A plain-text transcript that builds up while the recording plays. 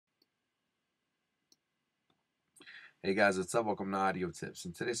Hey guys, what's up? Welcome to Audio Tips.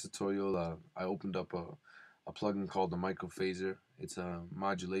 In today's tutorial, I opened up a plugin called the MicroPhaser. It's a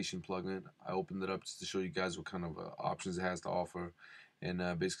modulation plugin. I opened it up just to show you guys what kind of options it has to offer and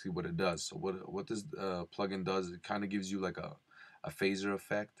basically what it does. So what this plugin does, it kind of gives you like a phaser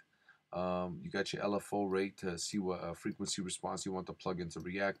effect. You got your LFO rate to see what frequency response you want the plugin to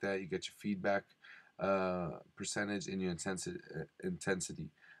react at. You get your feedback percentage and your intensity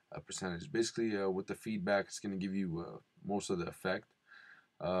percentage. Basically, with the feedback, it's going to give you most of the effect.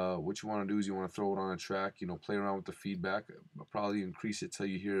 What you want to do is you want to throw it on a track. Play around with the feedback. Probably increase it till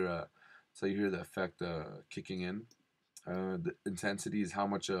you hear the effect kicking in. The intensity is how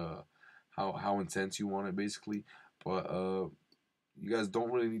much how intense you want it, basically. But you guys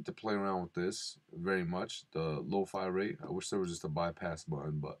don't really need to play around with this very much. The lo-fi rate. I wish there was just a bypass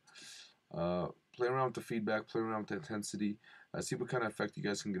button, but play around with the feedback, play around with the intensity, see what kind of effect you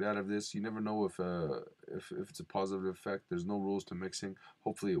guys can get out of this. You never know if it's a positive effect. There's no rules to mixing.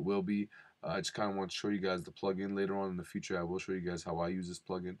 Hopefully it will be. I just kind of want to show you guys the plugin. Later on in the future, I will show you guys how I use this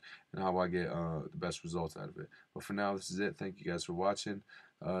plugin and how I get the best results out of it. But for now, this is it. Thank you guys for watching,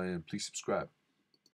 and please subscribe.